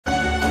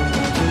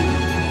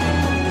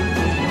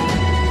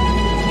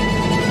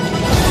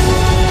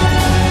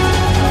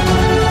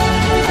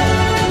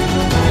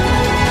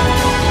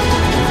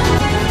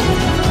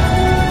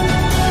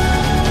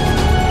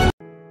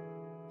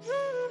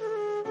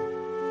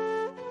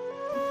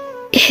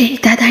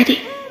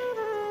Dadari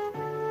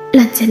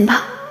Lansenba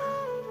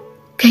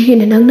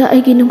Kayina Nangna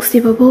Agi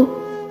Nungsibabu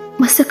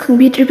Masa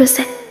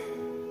Kangbidribase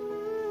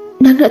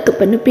Nangna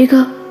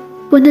Tupanupiga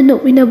Wana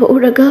Nokmina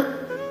Bauraga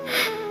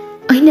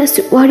Aina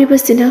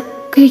Suwaribasina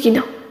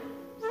Kayino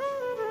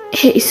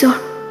Hey Isor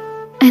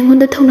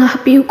Aingonda Tona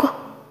Hapiuko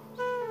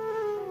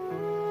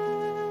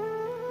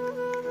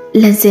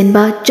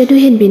Lansenba Jadu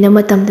Henbina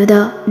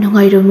Matamdada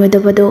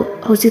Nungairumadabado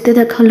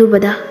Hositada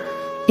Kalubada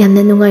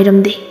Yamna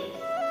Nungairamdi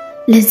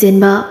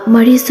Lansenba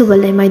Mari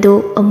Subalai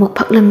Maido Amuk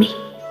Paklami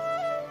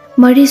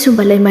Mari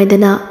Subalai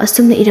Maidana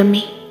Asumna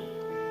Irami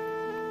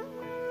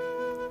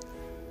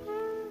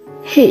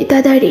Hey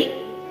Dadari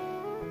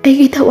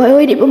Aigi Tawai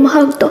Oiriba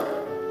Mahagto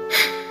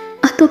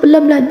Atop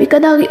Lamlan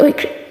Bikadagi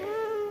Oikri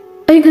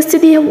Aiga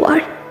Sidi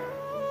War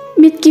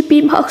Mitki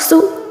Pim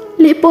Haksu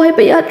Lepoy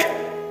Bayat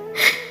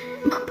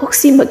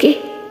Mapoksi Magi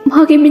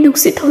Magi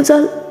Minuksi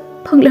Tozal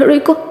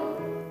Panglaroiko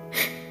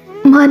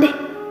Mane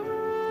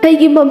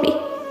Aigi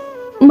Mami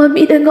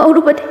da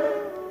ngaurubade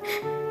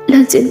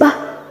Lansenba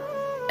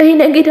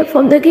aina gida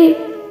famdagi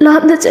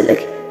lamna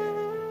chalagi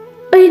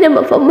aina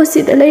mafam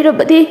masida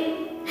lairabadi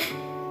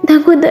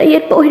nangunda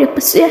yetpa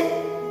oirapase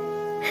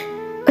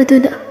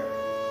aduna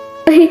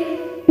ai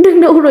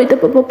nangna uroida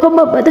mafam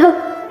amada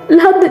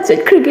lamna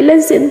chatkhriги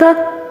Lansenba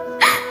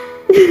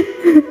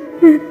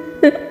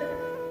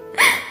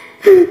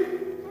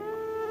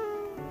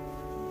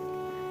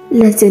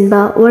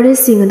Lansenba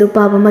warising adu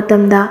paba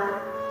matamda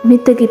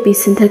Mitagi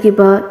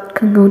Pisintagiba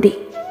Kangodi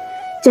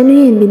Janu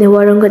Yenbina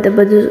Waranga the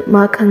Badu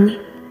Makangi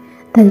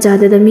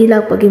Tanjada the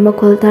Milak Pagima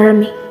Kol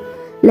Tarami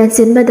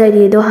Lansenba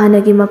Dari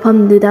Dohanagi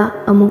Mapam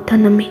Duda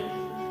Amuktanami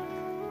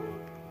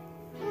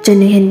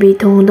Janu Henbi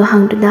Tondo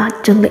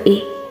Hangduna Janga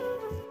E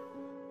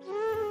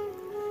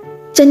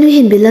Janu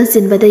Henbi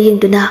Lansenba the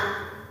Yingduna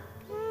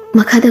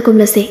Makada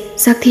Kumlase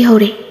Sakti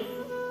Hori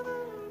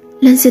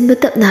Lansenba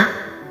Tapna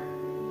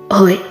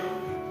Oi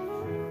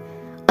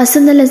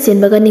Asana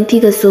Lansenbaga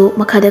Ningtigasu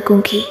Makada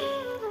Kunki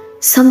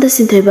Samda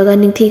Sintoibaga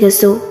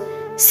Ningtigasu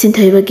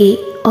Sintoibagi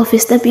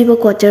Office na Piba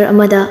Quarter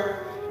Amada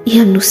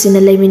Yam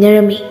Nusina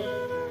Laiminarami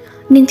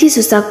Ningti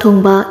Susak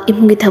Tongba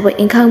Imungi Taba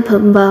Inkang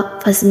Pamba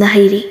Fazna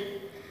Hairi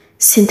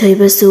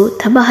Sintoibasu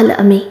Tabahala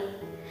Ami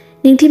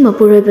Ningti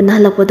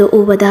Mapuribana Halapado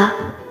Ubada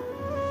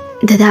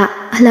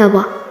Dada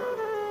Halaba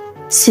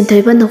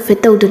Sintoiba no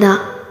Fetoduna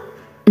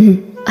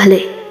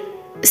Ale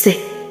Se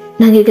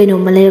Nangi Gaino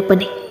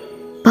Malayapani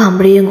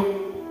Pambriango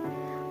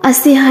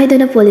Asi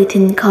haidana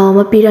polythene khao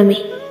ma pirami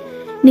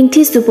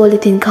ningthi su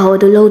polythene khao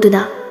do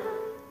loduna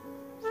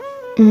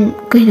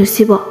kaino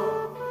sibo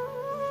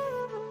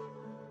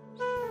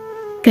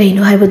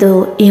kaino haibado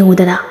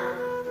yengudana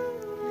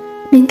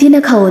ningthi na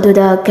khao do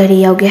da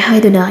gari yauge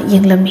haiduna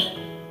yenglami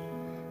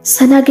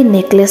sanagi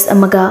necklace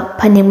amaga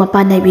phaning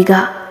mapa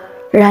naibiga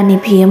rani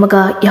phi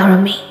amaga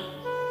yaurami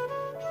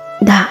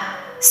da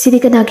siri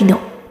kana gino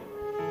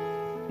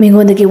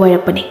mingondagi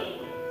wairapani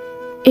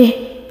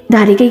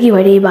dari gi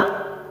wariba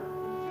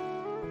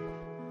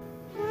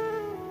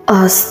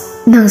As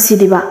nang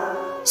sidiba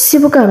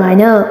sibuka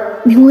maina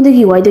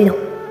mingondagi waidoino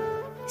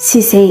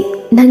sise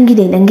nangi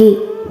de nangi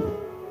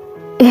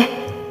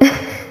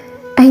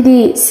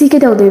aidi sike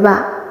dawdoiba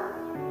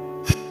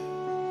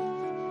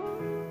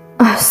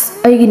as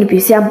aigi nupi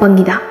se am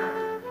pangida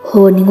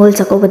ho ningol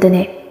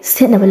chakobadane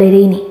setnaba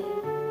leireini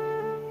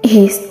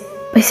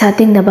paisa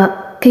tingnaba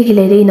kegi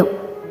leireino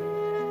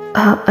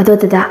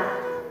adodada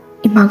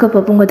imaga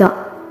babungoda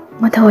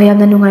mathawa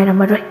yamna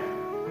nungairamaroi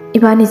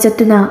ibani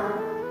chattuna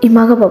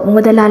Imaga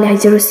Babunga Lale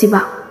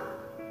Hajarusiba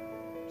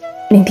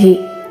Ninti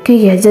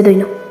Kiki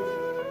Hajadoino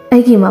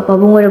Aiki Ma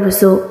Babunga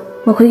Rabuso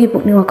Makogi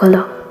Pukni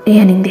Wakala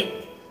Ehanindi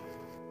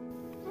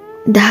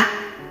Da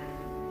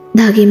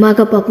Dagi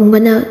Maga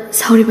Babungana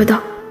Sauribada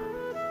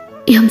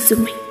Yam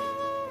Sumi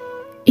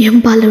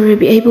Yam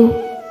Palarabi Abu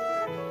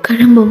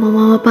Karamba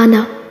Mama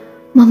Pana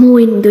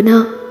Mamuin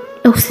Duna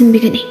Lausin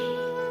Bigani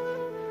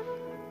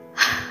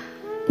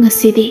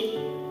Ngasidi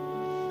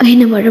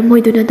Aina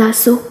Maramoiduna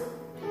Daso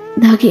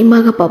Dagi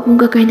imaga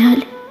Babunga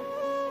kainali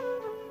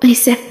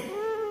Aise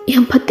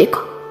Yam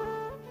Pateko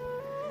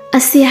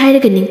Asi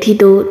Hiraga Ningti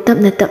do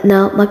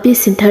Tapna Mapi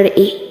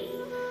Sinthari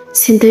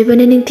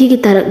Sintoibana Ningti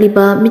Gitarak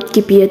Liba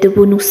Mitkipi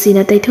Adubu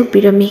Nusina Taithok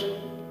Pirami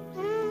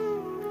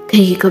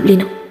Kaigi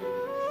Kablino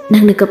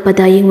Nangna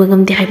Kapada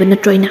Yingwangam de Hibana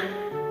Troina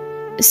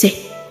Se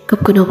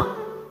Kapkunova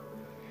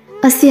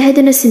Asi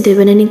Hidana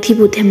Sintoibana Ningti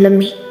Bu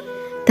Temlami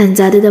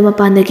Tanzada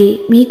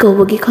Mapandagi Mi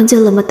Kovagi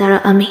Konjala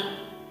Matara Ami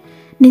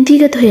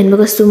Ningtiga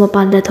Thoyenbaga Suma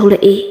Panda Thola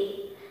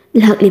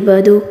Lakliba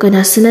adu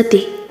Kana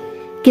Sunati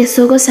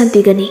Kesoga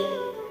Santigani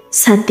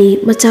Santi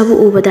Machabu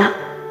Ubada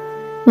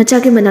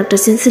Machaki Manakta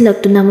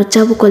Sinsilaktuna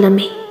Machabu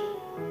Kolami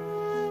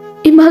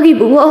Imagi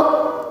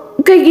Bungo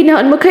Kaigina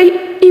and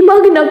Makai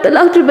Imagi Nakta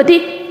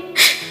Latribadi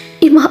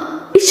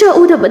Ima Isha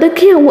Uda Bada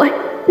Kiawai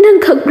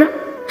Nankagra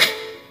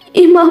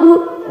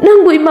Imabu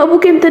Nangu Imabu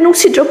Kemta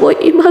Nuksidraboy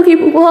Imagi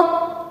Bungo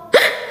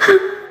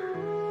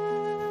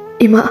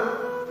Ima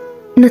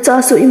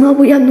Natsaso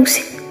Imabu Yam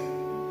Nuksi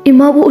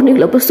Imabu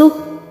Uniklabaso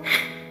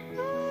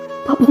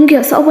ꯄꯥꯕꯨꯡꯒꯤ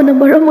ꯑꯁꯥꯎꯕꯅ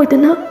ꯃꯔꯝ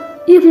ꯑꯣꯏꯗꯨꯅ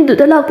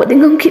ꯌꯨꯝꯗꯨꯗ ꯂꯥꯛꯄꯗꯤ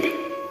ꯉꯝꯈꯤꯗꯦ꯫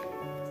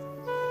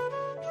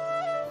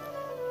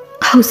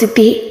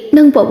 ꯍꯧꯖꯤꯛꯇꯤ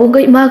ꯅꯪ ꯄꯥꯕꯨꯡꯒ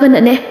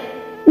ꯏꯃꯥꯒꯅꯅꯦ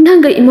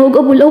ꯅꯪꯒ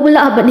ꯏꯃꯧꯒꯕꯨ ꯂꯧꯕ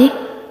ꯂꯥꯛꯑꯕꯅꯤ꯫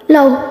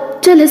 ꯂꯥꯛꯑꯣ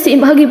ꯆꯠꯂꯁꯤ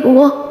ꯏꯃꯥꯒꯤ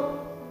ꯕꯨꯡꯉꯣ꯫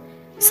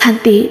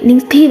 ꯁꯥꯟꯇꯤ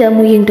ꯅꯤꯡꯊꯤꯅ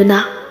ꯑꯃꯨꯛ ꯌꯦꯡꯗꯨꯅ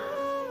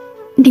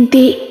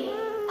ꯅꯤꯡꯊꯤ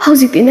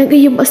ꯍꯧꯖꯤꯛꯇꯤ ꯅꯪꯒꯤ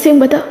ꯌꯨꯝ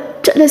ꯑꯁꯦꯡꯕꯗ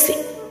ꯆꯠꯂꯁꯤ꯫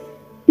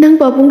 ꯅꯪ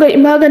ꯄꯥꯕꯨꯡꯒ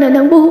ꯏꯃꯥꯒꯅ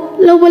ꯅꯪꯕꯨ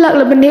ꯂꯧꯕ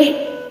ꯂꯥꯛꯂꯕꯅꯦ꯫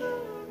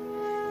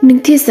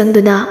 ꯅꯤꯡꯊꯤ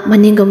ꯆꯪꯗꯨꯅ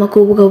ꯃꯅꯤꯡꯒ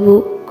ꯃꯀꯨꯕꯒꯕꯨ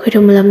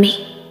ꯈꯨꯔꯨꯝꯂꯝꯃꯤ꯫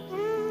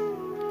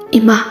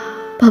 ꯏꯃꯥ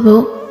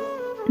ꯄꯥꯕꯨꯡ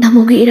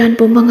ꯅꯃꯣꯒꯤ ꯏꯔꯥꯟ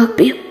ꯄꯨꯝꯕ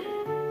ꯉꯥꯛꯄꯤꯌꯨ,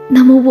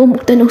 ꯅꯃꯣꯕꯨ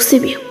ꯑꯃꯨꯛꯇ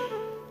ꯅꯨꯡꯁꯤꯕꯤꯌꯨ꯫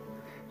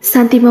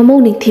 ꯁꯥꯟꯇꯤ ꯃꯃꯧ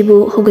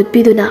ꯅꯤꯡꯊꯤꯕꯨ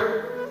ꯍꯧꯒꯠꯄꯤꯗꯨꯅ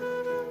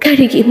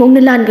ꯀꯔꯤꯒꯤ ꯏꯃꯧꯅ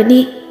ꯂꯥꯟꯒꯅꯤ?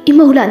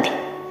 ꯏꯃꯧ ꯂꯥꯟꯗꯦ꯫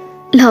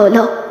 ꯂꯥꯛꯑꯣ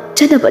ꯂꯥꯛꯑꯣ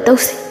ꯆꯠꯅꯕ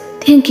ꯇꯧꯁꯤ,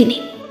 ꯊꯦꯡꯈꯤꯅꯤ꯫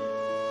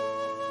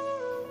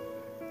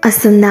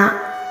 ꯑꯁꯨꯝꯅ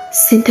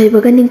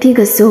ꯁꯤꯟꯊꯣꯏꯕꯒ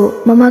ꯅꯤꯡꯊꯤꯒꯁꯨ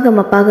ꯃꯃꯥꯒ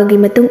ꯃꯄꯥꯒꯒꯤ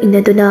ꯃꯇꯨꯡ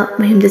ꯏꯟꯅꯗꯨꯅ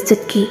ꯃꯌꯨꯝꯗ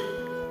ꯆꯠꯈꯤ꯫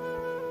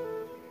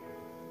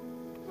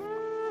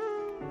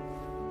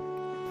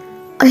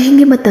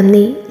 ꯑꯍꯤꯡꯒꯤ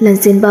ꯃꯇꯝꯅꯤ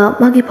ꯂꯟꯆꯦꯟꯕ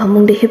ꯃꯥꯒꯤ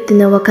ꯐꯃꯨꯡꯗ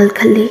ꯍꯤꯞꯇꯨꯅ ꯋꯥꯈꯜ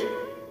ꯈꯜꯂꯤ꯫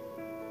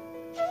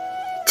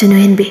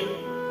 ꯆꯅꯨꯍꯦꯟꯕꯤ,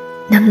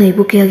 ꯅꯪꯅ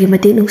ꯑꯩꯕꯨ ꯀꯌꯥꯒꯤ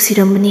ꯃꯇꯤꯛ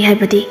ꯅꯨꯡꯁꯤꯔꯝꯕꯅꯤ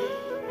ꯍꯥꯏꯕꯗꯤ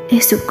ꯑꯩ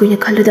ꯑꯁꯨꯛ ꯀꯨꯏꯅ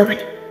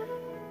ꯈꯜꯂꯨꯗꯕꯅꯤ꯫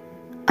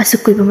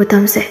 ꯑꯁꯨꯛ ꯀꯨꯏꯕ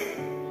ꯃꯇꯝꯁꯦ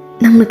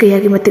ꯅꯪꯅ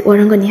ꯀꯌꯥꯒꯤ ꯃꯇꯤꯛ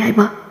ꯋꯥꯔꯝꯒꯅꯤ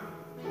ꯍꯥꯏꯕ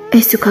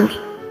ꯑꯩꯁꯨ ꯈꯪꯉꯤ꯫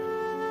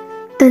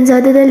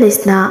 ꯇꯟꯖꯥꯗꯨꯗ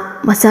ꯂꯩꯁꯅꯥ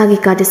ꯃꯆꯥꯒꯤ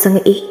ꯀꯥꯗ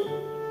ꯆꯪꯉꯛꯏ꯫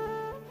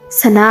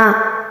 ꯁꯅꯥ,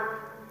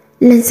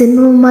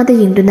 ꯂꯟꯆꯦꯟꯕ ꯃꯃꯥꯗ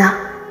ꯌꯦꯡꯗꯨꯅ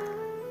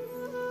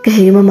ꯀꯩ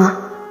ꯍꯥꯏꯒꯦ ꯃꯃꯥ?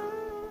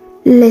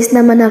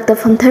 ꯂꯩꯁꯅꯥ ꯃꯅꯥꯛꯇ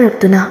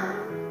ꯐꯝꯊꯔꯛꯇꯨꯅ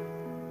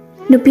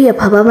ꯅꯨꯄꯤ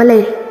ꯑꯐꯕ ꯑꯃ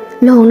ꯂꯩꯔꯦ,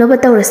 ꯂꯨꯍꯣꯡꯅꯕ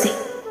ꯇꯧꯔꯁꯤ꯫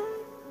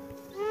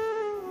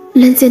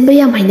 ꯂꯟꯆꯦꯟꯕ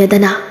ꯌꯥꯝ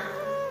ꯍꯩꯅꯗꯅ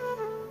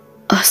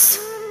ꯑꯁ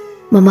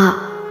ꯃꯃꯥ,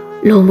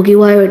 ꯂꯨꯍꯣꯡꯕꯒꯤ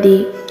ꯋꯥ ꯑꯣꯏꯔꯗꯤ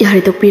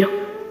ꯌꯥꯔꯦ ꯇꯣꯛꯄꯤꯔꯣ꯫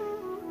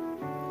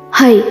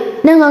 ꯍꯩ,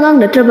 ꯅꯪ ꯑꯉꯥꯡ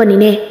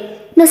ꯅꯠꯇ꯭ꯔꯕꯅꯤꯅꯦ,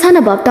 ꯅꯁꯥꯅ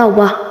ꯚꯥꯞ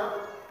ꯇꯥꯎꯕ꯫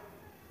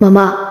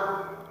 ꯃꯃꯥ,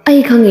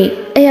 ꯑꯩ ꯈꯪꯉꯤ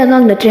ꯑꯩ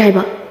ꯑꯉꯥꯡ ꯅꯠꯇ꯭ꯔꯦ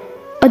ꯍꯥꯏꯕ,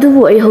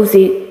 ꯑꯗꯨꯕꯨ ꯑꯩ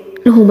ꯍꯧꯖꯤꯛ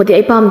ꯂꯨꯍꯣꯡꯕꯗꯤ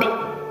ꯑꯩ ꯄꯥꯝꯗꯦ꯫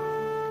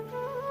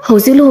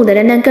 ꯍꯧꯖꯤꯛ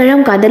ꯂꯨꯍꯣꯡꯗꯅ ꯅꯪ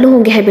ꯀꯔꯝ ꯀꯥꯟꯗ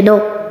ꯂꯨꯍꯣꯡꯒꯦ ꯍꯥꯏꯕꯅꯣ?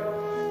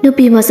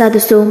 ꯅꯨꯄꯤ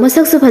ꯃꯆꯥꯗꯨꯁꯨ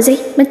ꯃꯁꯛꯁꯨ ꯐꯖꯩ,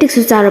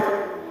 ꯃꯇꯤꯛꯁꯨ ꯆꯥꯔꯕ,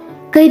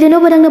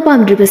 ꯀꯩꯗꯅꯣꯕ ꯅꯪꯅ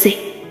ꯄꯥꯝꯗ꯭ꯔꯤꯕꯁꯦ?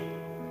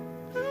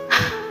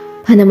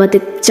 ꯐꯅ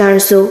ꯃꯇꯤꯛ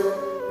ꯆꯥꯔꯁꯨ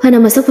ꯐꯅ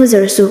ꯃꯁꯛ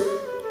ꯐꯖꯔꯁꯨ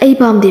ꯑꯩ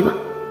ꯄꯥꯝꯗꯦꯕ꯫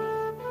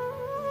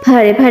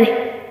 ꯐꯔꯦ ꯐꯔꯦ,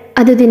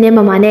 ꯑꯗꯨꯗꯤꯅꯦ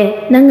ꯃꯃꯥꯅꯦ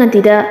ꯅꯪ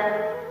ꯉꯟꯇꯤꯗ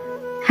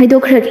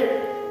ꯍꯥꯏꯗꯣꯛꯈ꯭ꯔꯒꯦ꯫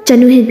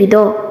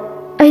 ꯆꯅꯨꯍꯦꯟꯕꯤꯗꯣ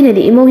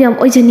ꯑꯩꯅꯗꯤ ꯏꯃꯧ ꯌꯥꯝ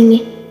ꯑꯣꯏꯖꯅꯤꯡꯉꯤ,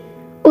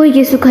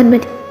 ꯑꯣꯏꯒꯦꯁꯨ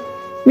ꯈꯟꯕꯅꯤ꯫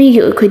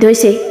 ꯃꯤꯒꯤ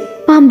ꯈꯣꯏꯗꯣꯏꯁꯦ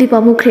ꯄꯥꯝꯗꯤ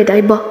ꯄꯥꯝꯃꯨꯈ꯭ꯔꯦꯗ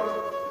ꯑꯩꯕꯣ꯫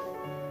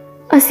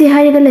 ꯑꯁꯤ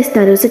ꯍꯥꯏꯔꯒ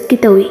ꯂꯩꯁꯅꯥꯗꯨ ꯆꯠꯀꯦ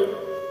ꯇꯧꯏ꯫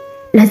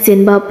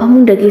 ꯂꯟꯆꯦꯟꯕ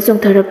ꯐꯃꯨꯡꯗꯒꯤ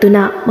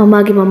ꯆꯣꯡꯊꯔꯛꯇꯨꯅ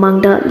ꯃꯃꯥꯒꯤ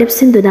ꯃꯃꯥꯡꯗ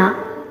ꯂꯦꯞꯁꯤꯟꯗꯨꯅ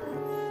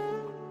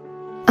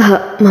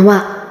ꯃꯃꯥ,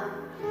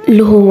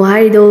 ꯂꯨꯍꯣꯡꯉꯣ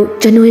ꯍꯥꯏꯔꯤꯗꯣ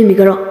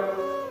ꯆꯅꯨꯍꯦꯟꯕꯤꯒꯔꯣ?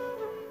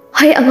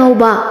 ꯍꯩ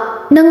ꯑꯉꯥꯎꯕ,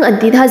 ꯅꯪ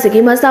ꯑꯟꯇꯤ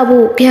ꯊꯥꯖꯒꯤ ꯃꯆꯥꯕꯨ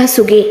ꯀꯌꯥ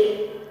ꯁꯨꯒꯦ?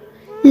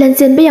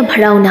 ꯂꯟꯆꯦꯟꯕ ꯌꯥꯝ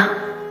ꯍꯔꯥꯎꯅ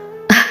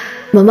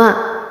ꯃꯃꯥ,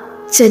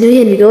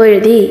 ꯆꯅꯨꯍꯦꯟꯕꯤꯒ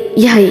ꯑꯣꯏꯔꯗꯤ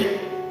ꯌꯥꯏ꯫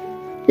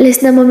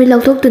 ꯂꯩꯁꯅꯥ ꯃꯃꯤꯠ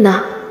ꯂꯥꯎꯊꯣꯛꯇꯨꯅ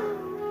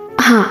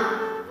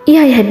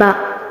ꯌꯥꯏ ꯍꯥꯏꯕ꯫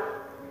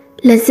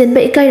 ꯂꯟꯆꯦꯟꯕ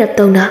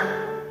ꯏꯀꯥꯏꯔꯞꯇꯧꯅ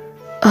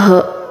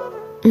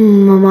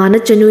ꯃꯃꯥꯅ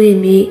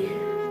ꯆꯅꯨꯍꯦꯟꯕꯤ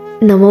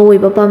ꯅꯃꯧ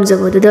ꯑꯣꯏꯕ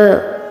ꯄꯥꯝꯖꯕꯗꯨꯗ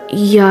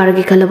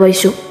ꯌꯥꯔꯒꯦ ꯈꯜꯂꯕ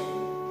ꯑꯩꯁꯨ꯫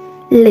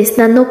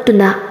 ꯂꯩꯁꯅꯥ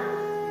ꯅꯣꯛꯇꯨꯅ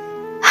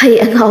ꯍꯩ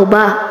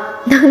ꯑꯉꯥꯎꯕ,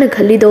 ꯅꯪꯅ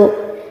ꯈꯜꯂꯤꯗꯣ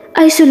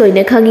ꯑꯩꯁꯨ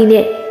ꯂꯣꯏꯅ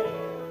ꯈꯪꯉꯤꯅꯦ꯫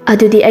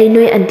 ꯑꯗꯨꯗꯤ ꯑꯩ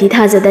ꯅꯣꯏ ꯑꯟꯇꯤ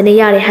ꯊꯥꯖꯗꯅ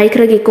ꯌꯥꯔꯦ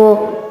ꯍꯥꯏꯈ꯭ꯔꯒꯦꯀꯣ꯫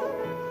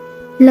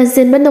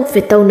 ꯂꯟꯆꯦꯟꯕ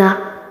ꯅꯣꯛꯐꯦꯠ ꯇꯧꯅ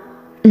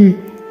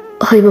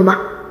ꯍꯣꯏ ꯃꯃꯥ꯫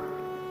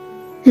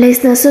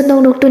 ꯂꯩꯁꯅꯥꯁꯨ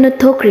ꯅꯣꯛꯅꯣꯛꯇꯨꯅ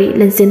ꯊꯣꯛꯈ꯭ꯔꯤ꯫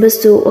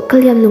 ꯂꯟꯆꯦꯟꯕꯁꯨ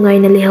ꯋꯥꯈꯜ ꯌꯥꯝ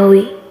ꯅꯨꯡꯉꯥꯏꯅ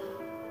ꯂꯩꯍꯧꯏ꯫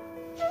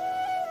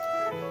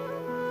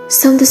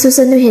 ꯁꯣꯝꯗꯁꯨ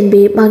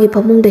ꯆꯅꯨꯍꯦꯟꯕꯤ ꯃꯥꯒꯤ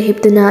ꯐꯃꯨꯡꯗ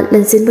ꯍꯤꯞꯇꯨꯅ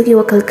ꯂꯟꯆꯦꯟꯕꯒꯤ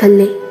ꯋꯥꯈꯜ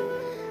ꯈꯜꯂꯤ꯫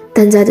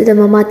 ꯇꯟꯖꯥꯗꯨꯗ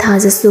ꯃꯃꯥ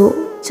ꯊꯥꯖꯁꯨ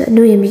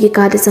ꯆꯅꯨꯍꯦꯟꯕꯤꯒꯤ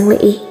ꯀꯥꯗ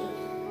ꯆꯪꯂꯛꯏ꯫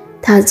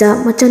 ꯊꯥꯖ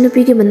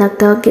ꯃꯆꯥꯅꯨꯄꯤꯒꯤ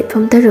ꯃꯅꯥꯛꯇ ꯒꯦꯠ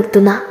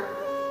ꯐꯝꯊꯔꯛꯇꯨꯅ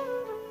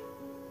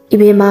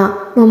ꯏꯕꯦꯝꯃ,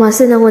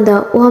 ꯃꯃꯥꯁꯦ ꯅꯪꯉꯣꯟꯗ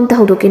ꯋꯥ ꯑꯝꯇ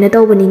ꯍꯧꯗꯣꯛꯀꯦꯅ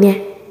ꯇꯧꯕꯅꯤꯅꯦ꯫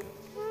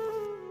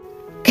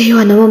 ꯀꯩ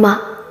ꯋꯥꯅꯣ ꯃꯃꯥ?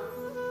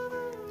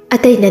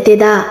 ꯑꯇꯩ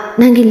ꯅꯠꯇꯦꯗ,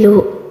 ꯅꯪꯒꯤ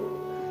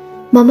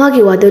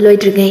ꯃꯃꯥꯒꯤ ꯋꯥꯗꯣ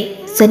ꯂꯣꯏꯗ꯭ꯔꯤꯉꯩ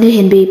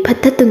ꯆꯅꯨꯍꯦꯟꯕꯤ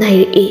ꯐꯠꯊꯠꯇꯨꯅ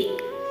ꯍꯥꯏꯔꯛꯏ꯫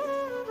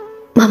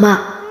 ꯃꯃꯥ,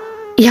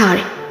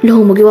 ꯌꯥꯔꯦ,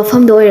 ꯂꯨꯍꯣꯡꯕꯒꯤ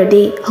ꯋꯥꯐꯝꯗꯣ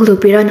ꯑꯣꯏꯔꯗꯤ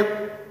ꯍꯧꯗꯣꯛꯄꯤꯔꯅꯨ꯫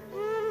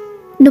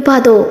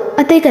 ꯅꯨꯄꯥꯗꯣ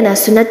ꯑꯇꯩ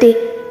ꯀꯅꯥꯁꯨ ꯅꯠꯇꯦ,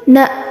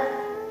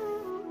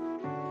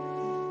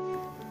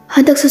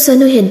 ꯍꯟꯗꯛꯁꯨ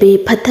ꯆꯅꯨꯍꯦꯟꯕꯤ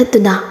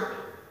ꯐꯠꯊꯠꯇꯨꯅ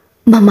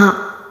ꯃꯃꯥ,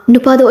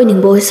 ꯅꯨꯄꯥꯗꯣ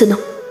ꯑꯣꯏꯅꯤꯡꯕ ꯑꯣꯏꯁꯅꯨ,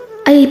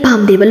 ꯑꯩ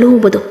ꯄꯥꯝꯗꯦꯕ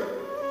ꯂꯨꯍꯣꯡꯕꯗꯣ꯫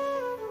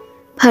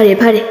 ꯐꯔꯦ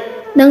ꯐꯔꯦ,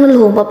 ꯅꯪꯅ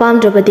ꯂꯨꯍꯣꯡꯕ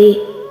ꯄꯥꯝꯗ꯭ꯔꯕꯗꯤ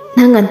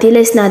ꯅꯪ ꯑꯟꯇꯤ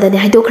ꯂꯩꯁꯅꯥꯗꯅꯦ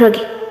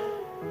ꯍꯥꯏꯗꯣꯛꯈ꯭ꯔꯒꯦ꯫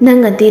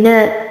 ꯅꯪ ꯑꯟꯇꯤꯅ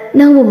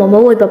ꯅꯪꯕꯨ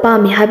ꯃꯃꯧ ꯑꯣꯏꯕ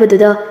ꯄꯥꯝꯃꯤ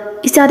ꯍꯥꯏꯕꯗꯨꯗ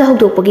ꯏꯆꯥꯗ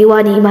ꯍꯧꯗꯣꯛꯄꯒꯤ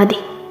ꯋꯥꯅꯤ ꯏꯃꯥꯗꯤ꯫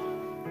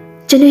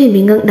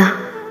 ꯆꯅꯨꯍꯦꯟꯕꯤ ꯉꯛꯅ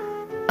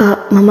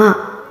ꯃꯃꯥ,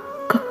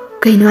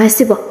 ꯀꯩꯅꯣ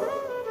ꯍꯥꯏꯁꯤꯕꯣ?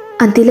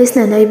 ꯑꯟꯇꯤ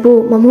ꯂꯩꯁꯅꯥꯅ ꯑꯩꯕꯨ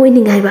ꯃꯃꯧ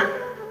ꯑꯣꯏꯅꯤꯡꯉꯦ ꯍꯥꯏꯕ?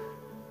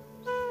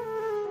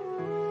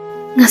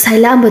 ꯉꯁꯥꯏ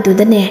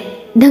ꯂꯥꯛꯑꯝꯕꯗꯨꯗꯅꯦ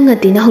ꯅꯪ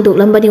ꯑꯟꯇꯤꯅ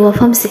ꯍꯧꯗꯣꯛꯂꯝꯕꯅꯤ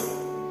ꯋꯥꯐꯝꯁꯦ꯫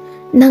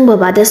 ꯅꯪ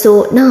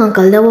ꯕꯕꯥꯗꯁꯨ ꯅꯪ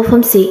ꯑꯪꯀꯜꯅ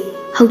ꯋꯥꯐꯝꯁꯤ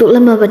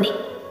ꯍꯧꯗꯣꯛꯂꯝꯃꯕꯅꯤ꯫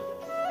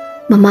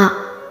 ꯃꯃꯥ,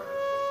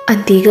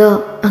 ꯑꯟꯇꯤꯒ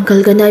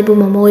ꯑꯪꯀꯜꯒꯅ ꯑꯩꯕꯨ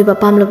ꯃꯃꯧ ꯑꯣꯏꯕ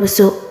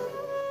ꯄꯥꯝꯂꯕꯁꯨ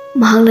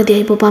ꯃꯍꯥꯛꯅꯗꯤ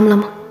ꯑꯩꯕꯨ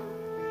ꯄꯥꯝꯂꯝꯃꯣꯏ꯫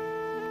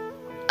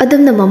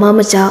 ꯑꯗꯨꯝꯅ ꯃꯃꯥ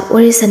ꯃꯆꯥ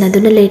ꯋꯥꯔꯤ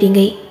ꯁꯥꯟꯅꯗꯨꯅ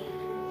ꯂꯩꯔꯤꯉꯩ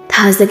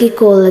ꯊꯥꯖꯒꯤ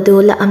ꯀꯣꯜ ꯑꯗꯨ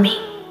ꯂꯥꯛꯑꯝꯃꯤ꯫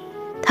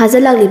 ꯊꯥꯖ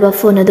ꯂꯥꯛꯂꯤꯕ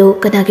ꯐꯣꯟ ꯑꯗꯨ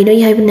ꯀꯅꯥꯒꯤꯅꯣ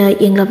ꯍꯥꯏꯕꯅ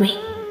ꯌꯦꯡꯂꯝꯃꯤ꯫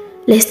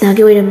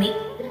 ꯂꯩꯁꯅꯥꯒꯤ ꯑꯣꯏꯔꯝꯃꯤ꯫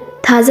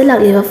 ꯊꯥꯖ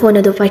ꯂꯥꯛꯂꯤꯕ ꯐꯣꯟ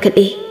ꯑꯗꯨ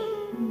ꯄꯥꯏꯈꯠꯂꯤ꯫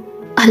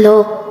 ꯍꯜꯂꯣ꯫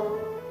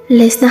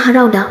 ꯂꯩꯁꯅꯥ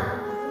ꯍꯔꯥꯎꯅ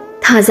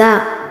ꯊꯥꯖ,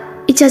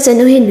 icha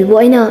chanu henbibu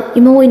aina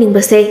imang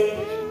oiningbase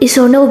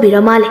isorna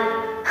ubira male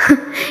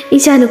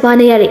icha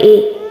nupana yare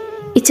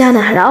icha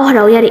na harau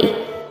harau yare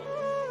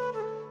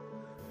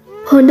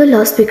Honda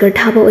loudspeaker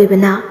thaba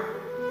oibana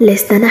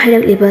lesna na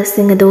harak liba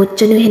singado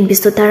chanu henbi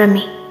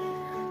sotarami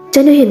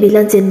chanu henbi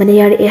lanjen bana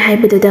yare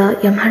haibaduda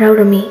yam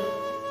haraurami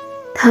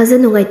thaja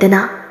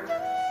nungaitana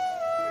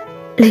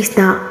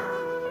lesna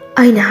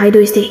aina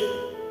haidoise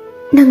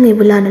nangai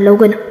bulana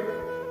logana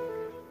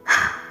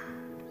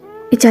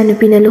icha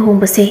nupina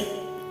luhongbase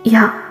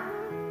ya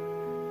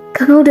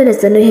khangawdana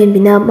chanu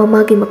henbina mama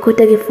gi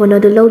makhutagi phone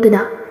adu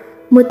loduna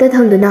mutta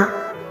thamduna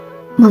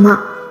mama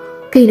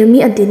kaino mi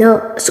antina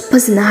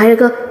sukphasna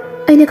hairaga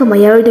aina kama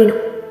yaroidoino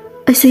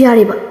aisu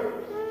yariba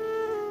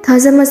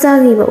thaja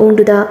masagi ba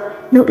ongduda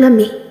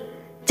noklami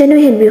chanu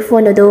henbi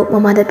phone adu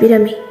mama da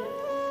pirami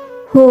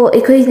ho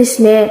ekhoi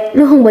nisne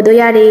luhongbado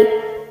yari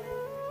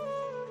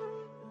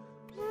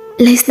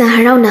lesna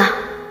harauna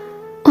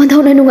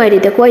onthona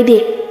nungairi da koide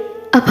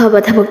afaba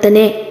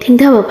thabaktane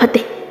thingthaba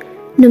phate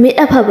numit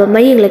afaba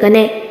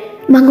mayinglagane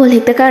mangol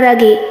hekta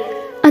karagi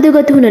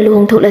aduga thuna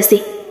luhong tholasi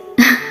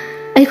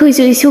akhoi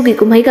su isugi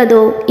kumai ka do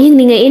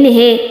yingninga ine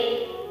he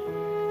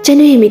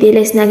chanu hemide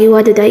lesna gi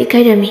wadu da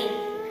ikairami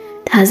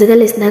thajaga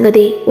lesna ga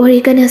de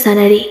wari kana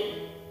sanari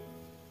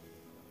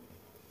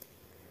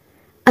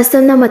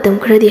asamna matam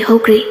khradi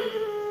hokri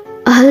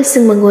ahal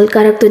sing mangol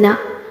karaktuna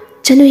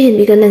chanu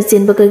henbi ga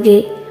lansin bagage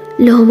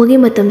lohomagi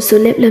matam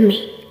su leplami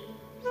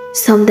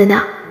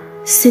samdana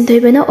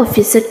Thoibana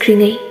office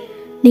kringai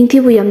ningthi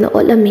bu yamna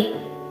olami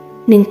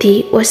ningthi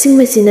washing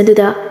machine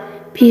aduda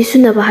phi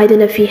sunaba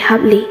haiduna phi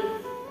hapli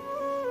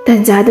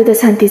tanja aduda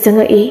santi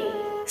changa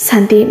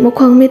santi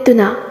mokhong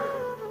metuna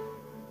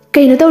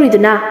kaino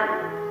tawriduna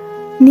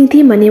ningthi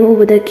manem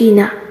ubada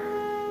kina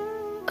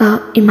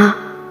ima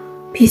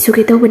phi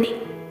suge tawbani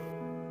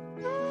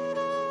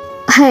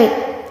hai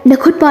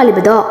nakhut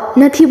palibado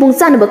nathi bung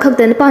chanaba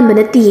khakdana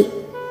panbana ti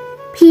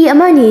phi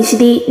amani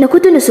sidi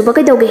nakhutuna suba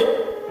kai dawge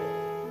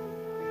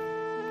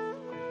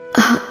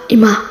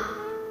Ima,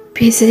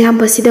 pisa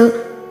yamba sida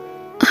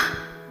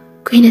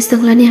kuina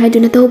sanglani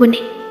haiduna tawbani.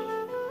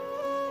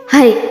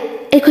 Hai,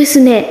 ekhoi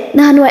sune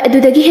nanwai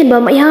adudagi henba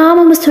mayam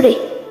ama sure.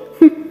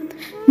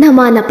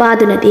 Nama napa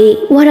aduna di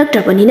warak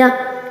trabanina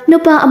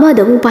nupa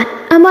amada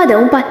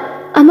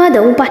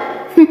umpan.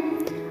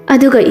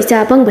 Aduga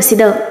isa bang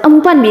basida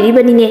amupan biri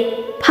banine,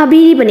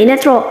 phabiri banina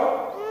tro.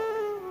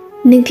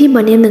 Ningthi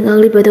manem nangang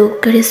libado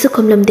kare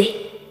sukham lamde.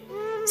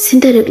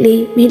 Sindarakli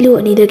milu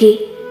anidagi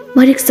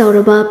Marik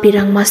sauraba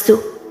pirang masu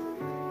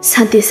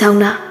santi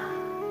sauna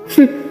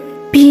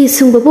pi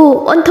sungbabu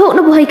onthok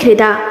na bu hai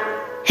khreda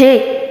he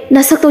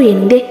nasak to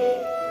yengde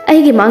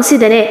aigi mangsi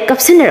dane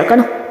kapsinara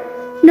kanu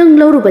nang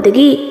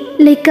lorubadagi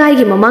leikai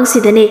gi mamangsi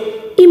dane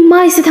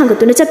imai si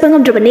thangatuna chatpa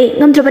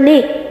ngamdrabane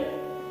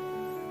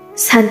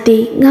santi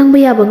ngangba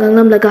yaba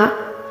nganglamlaga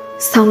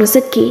sauna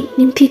satki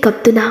nimthi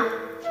kaptuna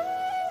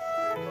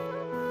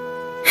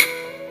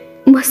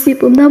masi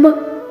pumnama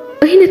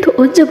aina to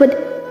onjabane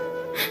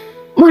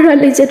Mara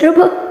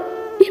lejadraba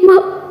ima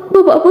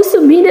baba bu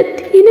sumina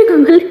thine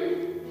gangal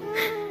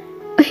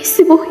ai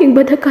sibo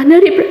hingbada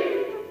kanaribra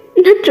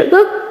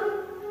natraga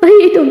ai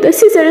idomda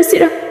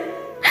sisarasira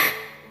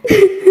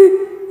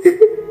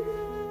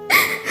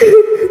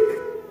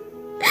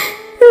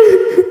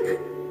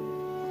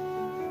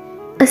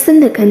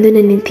asanda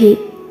kanduna ninthi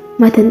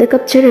mathanda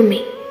kapcharami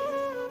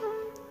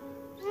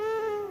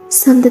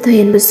samda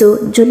thoyenbasu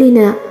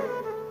julina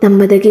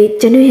tambadagi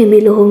chanu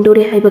hemi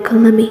lohongdore haiba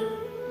khanglami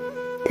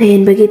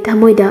Thayenbagi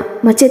thamoida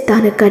machet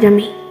tana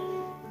karami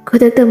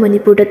Khudakta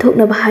Manipur da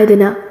thokna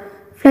bahaiduna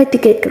flight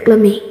ticket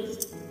kaklami